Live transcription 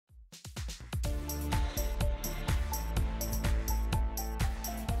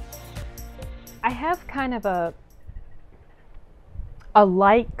I have kind of a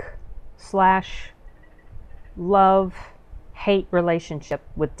like slash love hate relationship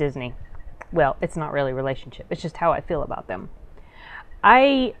with Disney. Well, it's not really a relationship. It's just how I feel about them.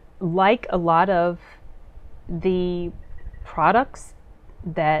 I like a lot of the products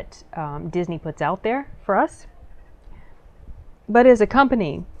that Disney puts out there for us. But as a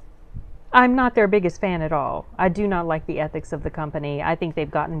company, I'm not their biggest fan at all. I do not like the ethics of the company. I think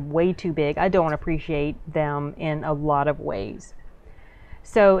they've gotten way too big. I don't appreciate them in a lot of ways.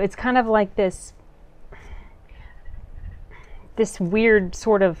 So it's kind of like this weird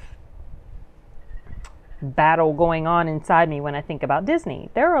sort of battle going on inside me when I think about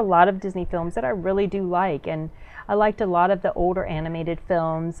Disney. There are a lot of Disney films that I really do like, and I liked a lot of the older animated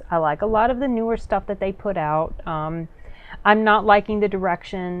films. I like a lot of the newer stuff that they put out. I'm not liking the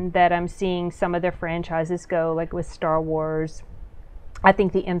direction that I'm seeing some of their franchises go, like with Star Wars. I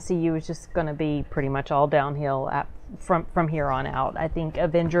think the MCU is just going to be pretty much all downhill from here on out. I think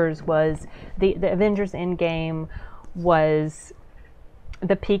Avengers was the Avengers Endgame was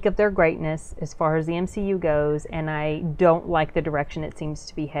the peak of their greatness as far as the MCU goes, and I don't like the direction it seems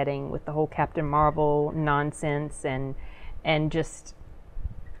to be heading with the whole Captain Marvel nonsense and just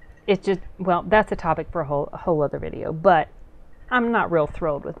it's just, well, that's a topic for a whole other video, but I'm not real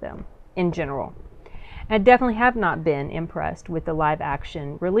thrilled with them in general. I definitely have not been impressed with the live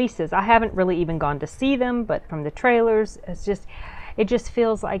action releases. I haven't really even gone to see them, but from the trailers, it just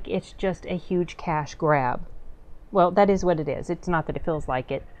feels like it's just a huge cash grab. Well, that is what it is. It's not that it feels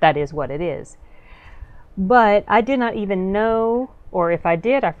like it. That is what it is. But I did not even know, or if I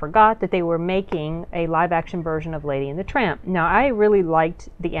did, I forgot that they were making a live-action version of Lady and the Tramp. Now, I really liked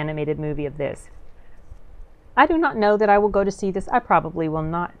the animated movie of this. I do not know that I will go to see this. I probably will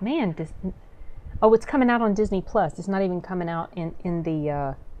not. Man, oh, it's coming out on Disney Plus. It's not even coming out in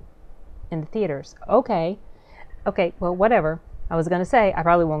the theaters. Okay. Well, whatever. I was going to say I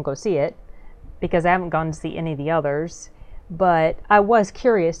probably won't go see it, because I haven't gone to see any of the others, but I was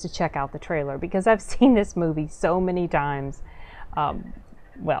curious to check out the trailer because I've seen this movie so many times.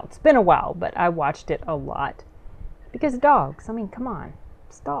 Well, it's been a while, but I watched it a lot. Because dogs, I mean, come on,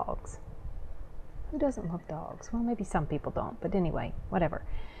 it's dogs. Who doesn't love dogs? Well, maybe some people don't, but anyway, whatever.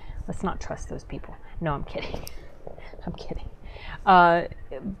 Let's not trust those people. No, I'm kidding. I'm kidding.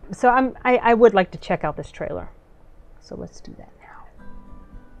 So I would like to check out this trailer. So let's do that now.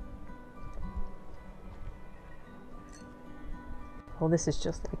 Well, this is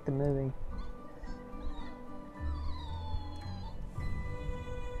just like the movie.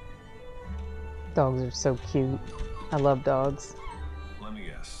 Dogs are so cute. I love dogs. Let me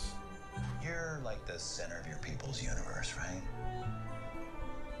guess. You're like the center of your people's universe, right?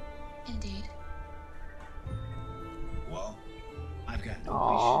 Indeed. Well, I've got no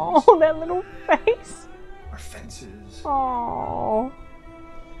Oh, issues. that little face. Or fences. Oh.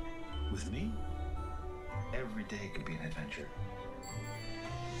 With me, every day could be an adventure.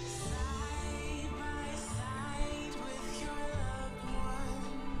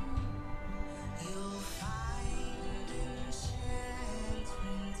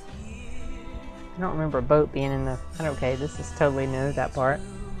 I don't remember a boat being in the... Okay, this is totally new, that part.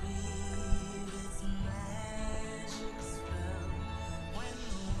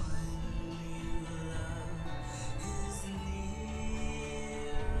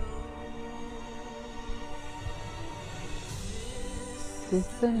 This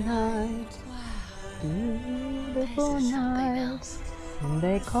is the night, beautiful night, and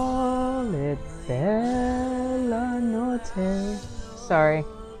they call it Bella Notte. Sorry.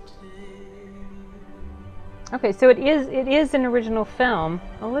 Okay, so it is an original film.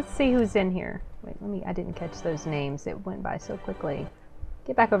 Well, let's see who's in here. Wait, I didn't catch those names. It went by so quickly.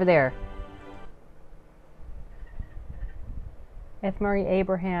 Get back over there. F. Murray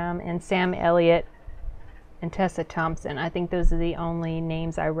Abraham and Sam Elliott and Tessa Thompson. I think those are the only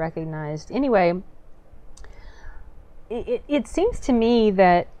names I recognized. Anyway, it seems to me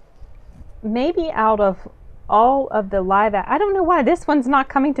that maybe out of all of the I don't know why this one's not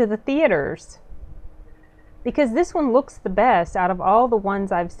coming to the theaters. Because this one looks the best out of all the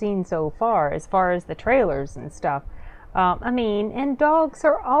ones I've seen so far as the trailers and stuff. I mean, and dogs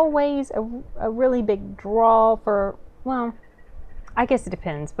are always a really big draw for, well, I guess it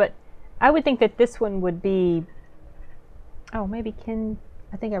depends. But I would think that this one would be, oh, maybe Ken.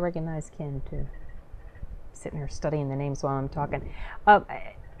 I think I recognize Ken too. Sitting here studying the names while I'm talking.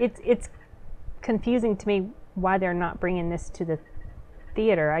 It's confusing to me why they're not bringing this to the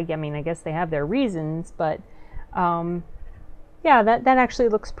theater. I mean, I guess they have their reasons, but yeah, that actually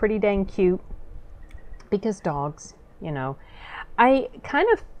looks pretty dang cute because dogs, you know. I kind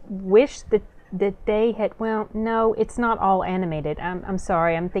of wish that that they had, well, no, it's not all animated. I'm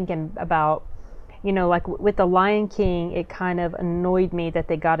sorry, I'm thinking about, you know, like with The Lion King, it kind of annoyed me that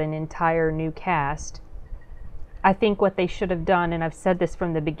they got an entire new cast. I think what they should have done, and I've said this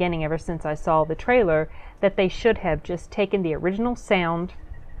from the beginning ever since I saw the trailer, that they should have just taken the original sound,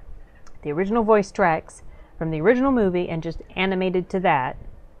 the original voice tracks from the original movie and just animated to that,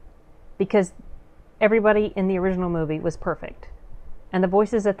 because everybody in the original movie was perfect. And the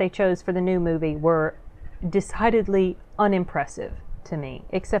voices that they chose for the new movie were decidedly unimpressive to me,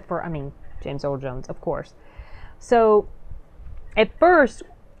 except for, I mean, James Earl Jones, of course. So at first,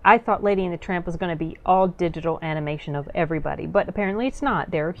 I thought Lady and the Tramp was going to be all digital animation of everybody, but apparently it's not.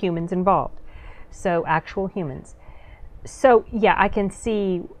 There are humans involved. So actual humans. So yeah, I can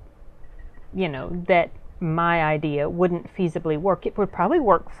see, you know, that my idea wouldn't feasibly work. It would probably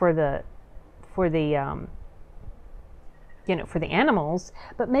work for the you know, for the animals,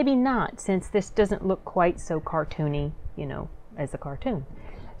 but maybe not, since this doesn't look quite so cartoony, you know, as a cartoon.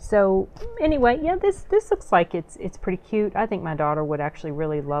 So anyway, yeah, this looks like it's pretty cute. I think my daughter would actually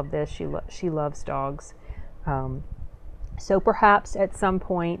really love this. She loves dogs. So perhaps at some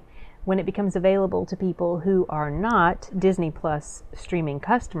point, when it becomes available to people who are not Disney Plus streaming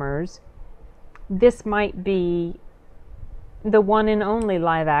customers, this might be the one and only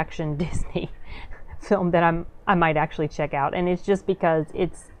live action Disney film that I might actually check out. And it's just because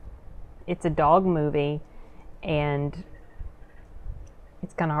it's a dog movie, and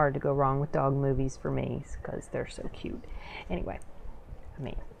it's kind of hard to go wrong with dog movies for me because they're so cute. Anyway, I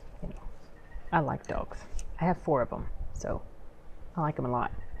mean, you know, I like dogs. I have 4 of them, so I like them a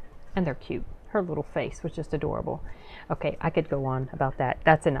lot. And they're cute. Her little face was just adorable. Okay, I could go on about that.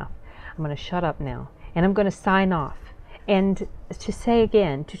 That's enough. I'm going to shut up now, and I'm going to sign off. And to say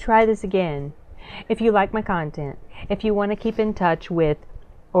again, to try this again, if you like my content, if you want to keep in touch with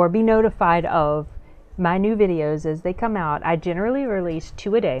or be notified of my new videos as they come out, I generally release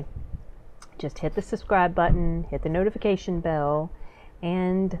 2 a day. Just hit the subscribe button, hit the notification bell,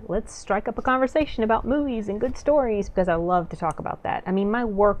 and let's strike up a conversation about movies and good stories, because I love to talk about that. I mean, my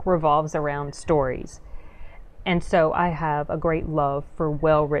work revolves around stories, and so I have a great love for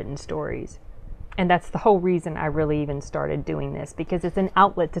well-written stories. And that's the whole reason I really even started doing this, because it's an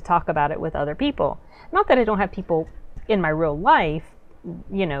outlet to talk about it with other people. Not that I don't have people in my real life,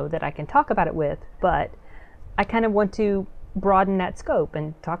 you know, that I can talk about it with, but I kind of want to broaden that scope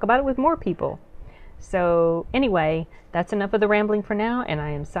and talk about it with more people. So anyway, that's enough of the rambling for now, and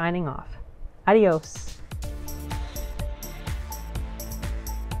I am signing off. Adios.